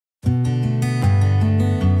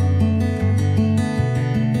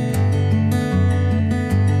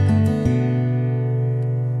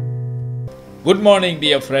Good morning,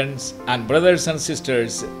 dear friends and brothers and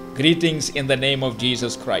sisters. Greetings in the name of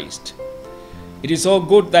Jesus Christ. It is so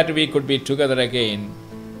good that we could be together again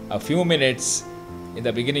a few minutes in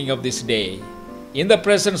the beginning of this day in the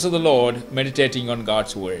presence of the Lord, meditating on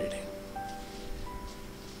God's Word.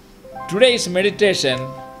 Today's meditation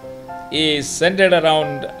is centered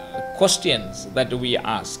around questions that we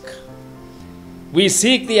ask. We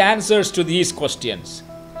seek the answers to these questions.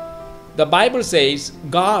 The Bible says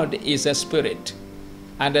God is a spirit,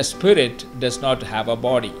 and a spirit does not have a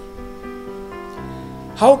body.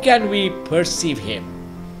 How can we perceive Him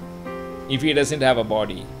if He doesn't have a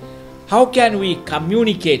body? How can we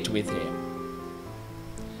communicate with Him?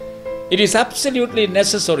 It is absolutely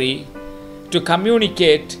necessary to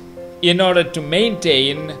communicate in order to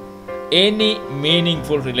maintain any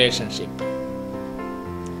meaningful relationship.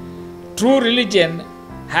 True religion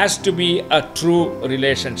has to be a true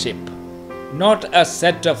relationship, not a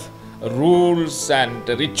set of rules and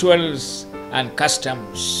rituals and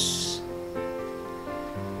customs.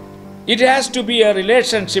 It has to be a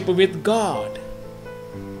relationship with God,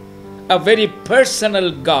 a very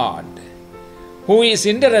personal God who is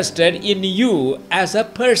interested in you as a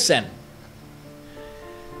person.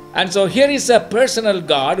 And so here is a personal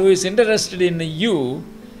God who is interested in you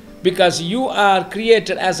because you are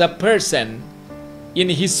created as a person in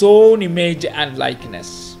His own image and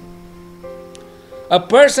likeness. A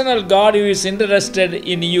personal God who is interested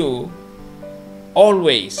in you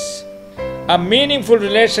always. A meaningful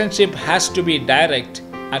relationship has to be direct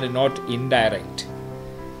and not indirect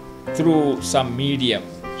through some medium.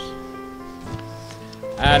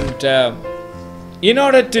 And in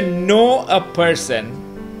order to know a person,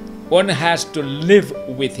 one has to live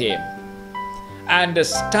with him and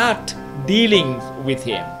start dealing with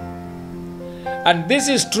him. And this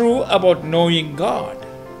is true about knowing God.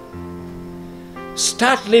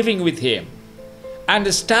 Start living with Him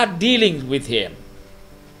and start dealing with Him.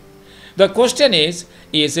 The question is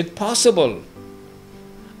it possible?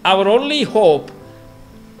 Our only hope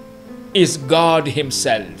is God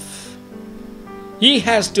Himself. He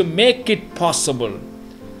has to make it possible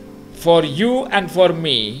for you and for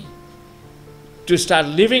me to start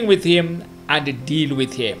living with Him and deal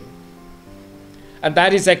with Him. And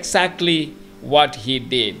that is exactly what He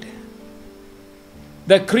did.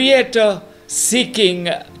 The Creator seeking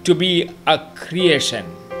to be a creation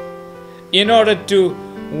in order to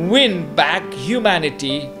win back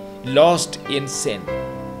humanity lost in sin.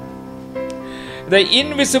 The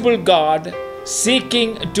invisible God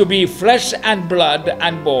seeking to be flesh and blood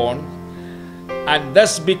and bone and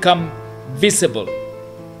thus become visible.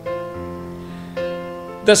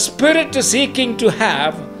 The Spirit seeking to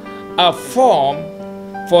have a form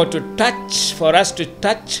for us to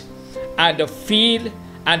touch and feel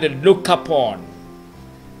and look upon.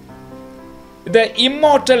 The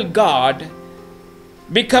immortal God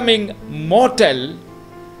becoming mortal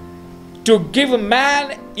to give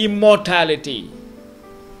man immortality.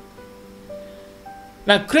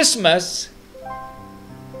 Now Christmas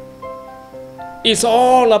is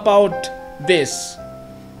all about this.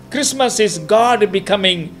 Christmas is God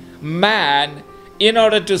becoming man in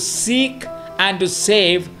order to seek and to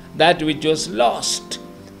save that which was lost.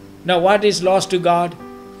 Now what is lost to God?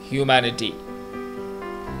 Humanity.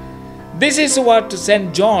 This is what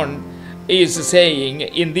St. John is saying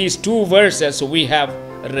in these two verses we have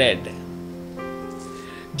read.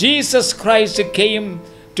 Jesus Christ came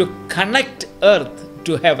to connect earth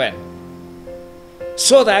to heaven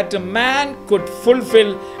so that man could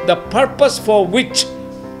fulfill the purpose for which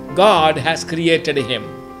God has created him.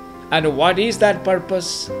 And what is that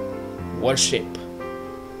purpose? Worship.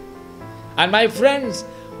 And my friends,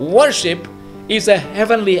 worship is a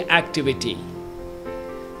heavenly activity.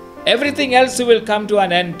 Everything else will come to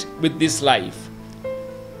an end with this life.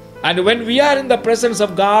 And when we are in the presence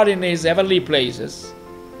of God in His heavenly places,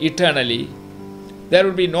 eternally, there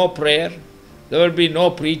will be no prayer, there will be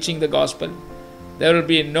no preaching the gospel, there will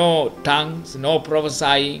be no tongues, no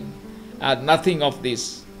prophesying, nothing of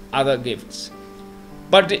these other gifts.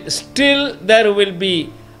 But still there will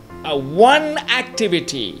be one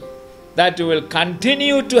activity that will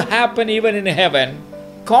continue to happen even in heaven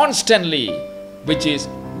constantly, which is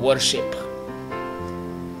worship.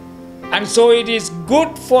 And so it is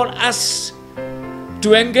good for us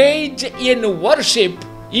to engage in worship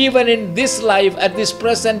even in this life at this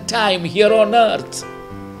present time here on earth.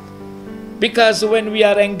 Because when we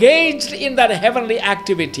are engaged in that heavenly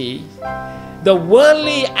activity, the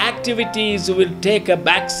worldly activities will take a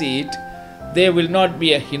backseat. They will not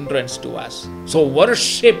be a hindrance to us. So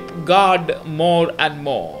worship God more and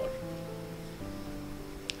more.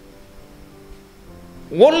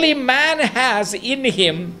 Only man has in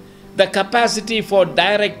him the capacity for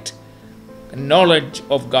direct knowledge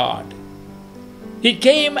of God. He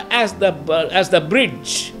came as the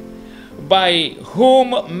bridge by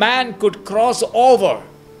whom man could cross over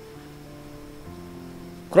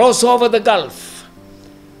the gulf,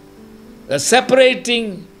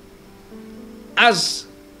 separating us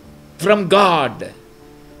from God.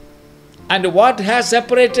 And what has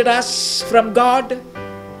separated us from God?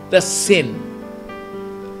 The sin.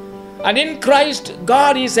 And in Christ,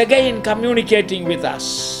 God is again communicating with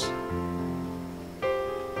us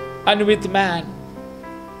and with man.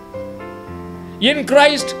 In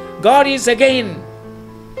Christ, God is again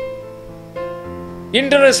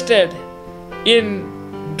interested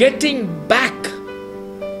in getting back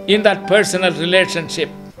in that personal relationship.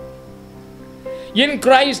 In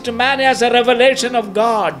Christ, man has a revelation of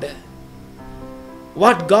God.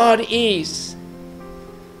 What God is,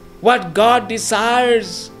 what God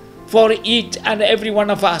desires for each and every one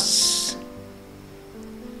of us.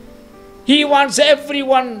 He wants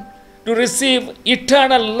everyone to receive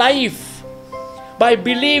eternal life by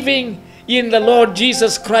believing in the Lord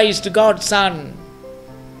Jesus Christ, God's Son.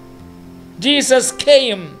 Jesus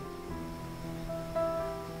came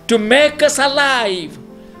to make us alive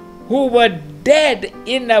who were dead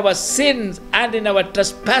in our sins and in our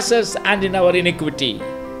trespasses and in our iniquity.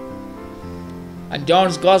 And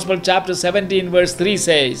John's Gospel chapter 17 verse 3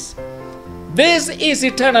 says, "This is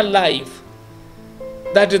eternal life,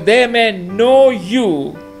 that they may know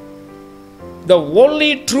you, the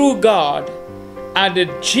only true God, and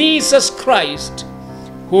Jesus Christ,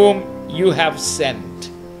 whom you have sent."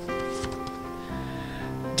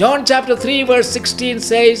 John chapter 3 verse 16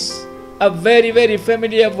 says, a very, very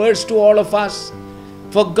familiar verse to all of us.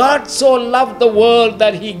 "For God so loved the world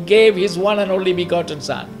that he gave his one and only begotten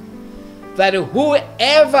Son, that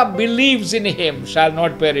whoever believes in him shall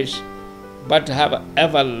not perish, but have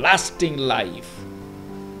everlasting life."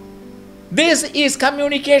 This is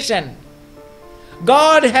communication.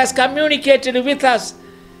 God has communicated with us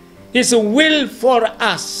his will for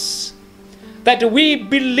us, that we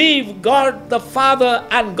believe God the Father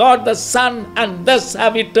and God the Son and thus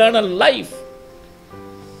have eternal life.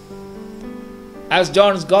 As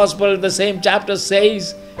John's Gospel, the same chapter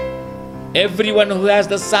says, everyone who has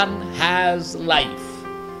the Son has life.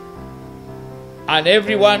 And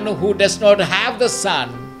everyone who does not have the Son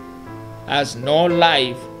has no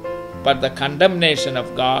life, but the condemnation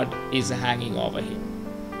of God is hanging over him.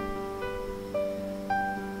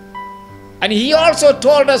 And he also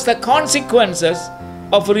told us the consequences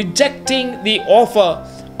of rejecting the offer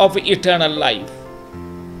of eternal life.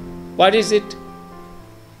 What is it?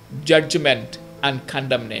 Judgment and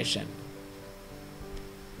condemnation.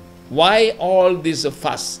 Why all this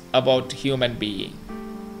fuss about human being,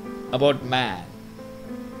 about man?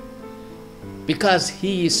 Because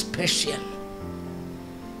he is special.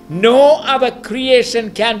 No other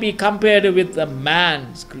creation can be compared with the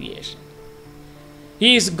man's creation.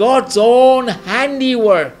 He is God's own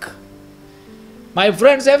handiwork. My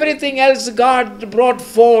friends, everything else God brought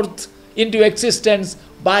forth into existence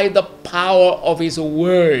by the power of his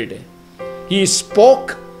word. He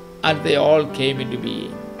spoke and they all came into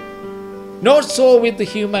being. Not so with the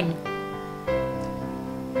human.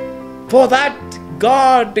 For that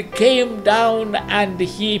God came down and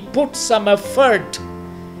he put some effort.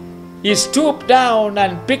 He stooped down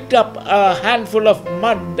and picked up a handful of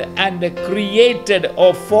mud and created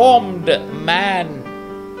or formed man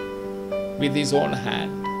with his own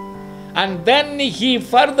hand. And then he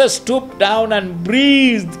further stooped down and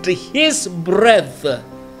breathed his breath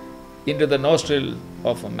into the nostril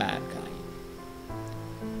of mankind.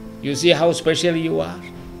 You see how special you are?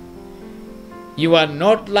 You are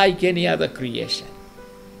not like any other creation.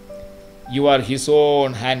 You are his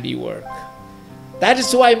own handiwork. That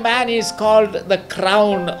is why man is called the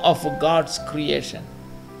crown of God's creation.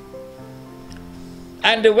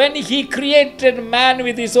 And when he created man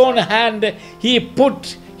with his own hand, he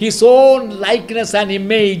put his own likeness and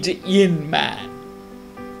image in man.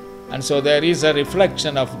 And so there is a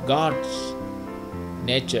reflection of God's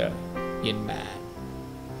nature in man.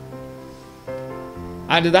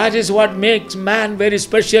 And that is what makes man very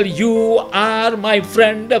special. You are, my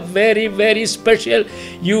friend, very, very special.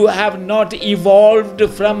 You have not evolved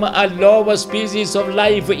from a lower species of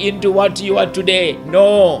life into what you are today.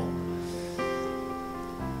 No.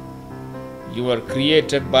 You were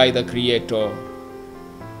created by the Creator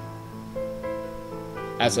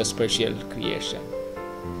as a special creation.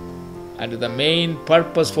 And the main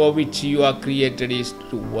purpose for which you are created is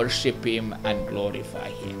to worship Him and glorify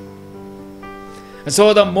Him. And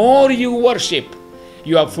so the more you worship,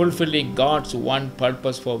 you are fulfilling God's one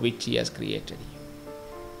purpose for which He has created you.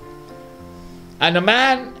 And a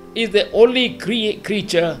man is the only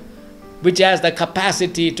creature which has the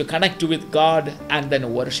capacity to connect with God and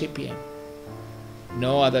then worship Him.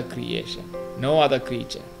 No other creation, no other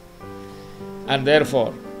creature. And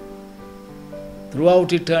therefore,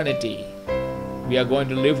 throughout eternity, we are going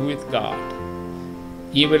to live with God.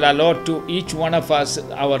 He will allot to each one of us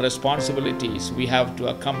our responsibilities we have to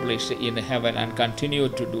accomplish in heaven and continue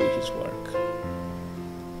to do His work.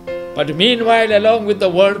 But meanwhile, along with the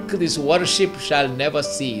work, this worship shall never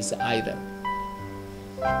cease either.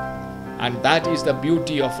 And that is the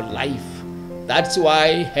beauty of life. That's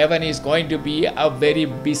why heaven is going to be a very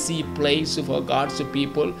busy place for God's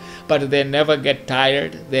people, but they never get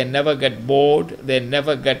tired, they never get bored, they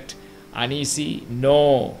never get uneasy.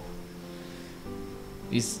 No.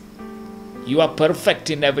 You are perfect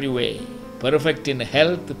in every way. Perfect in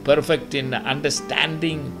health, perfect in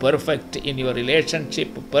understanding, perfect in your relationship,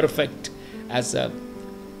 perfect as a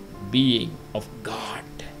being of God,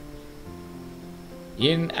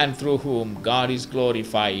 in and through whom God is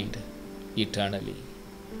glorified eternally.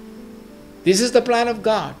 This is the plan of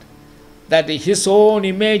God, that His own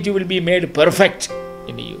image will be made perfect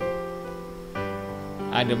in you.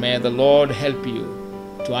 And may the Lord help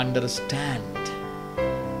you to understand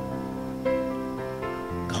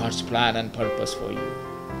God's plan and purpose for you,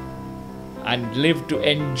 and live to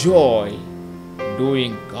enjoy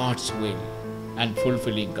doing God's will and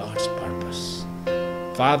fulfilling God's purpose.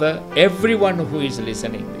 Father, everyone who is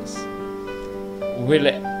listening this will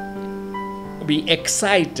be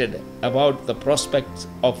excited about the prospects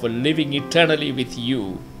of living eternally with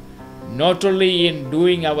you, not only in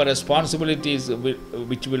doing our responsibilities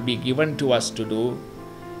which will be given to us to do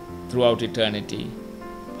throughout eternity,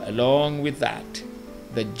 along with that,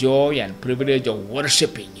 the joy and privilege of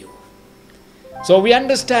worshiping you. So we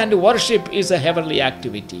understand worship is a heavenly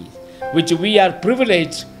activity which we are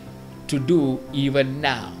privileged to do even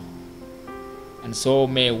now. And so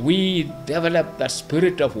may we develop the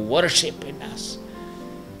spirit of worship in us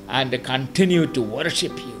and continue to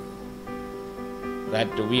worship you,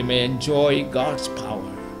 that we may enjoy God's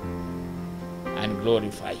power and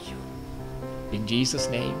glorify you. In Jesus'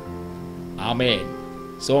 name, Amen.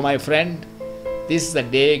 So my friend, this is the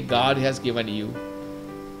day God has given you.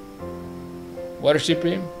 Worship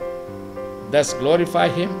Him, thus glorify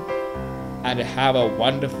Him, and have a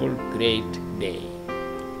wonderful, great day.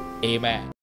 Amen.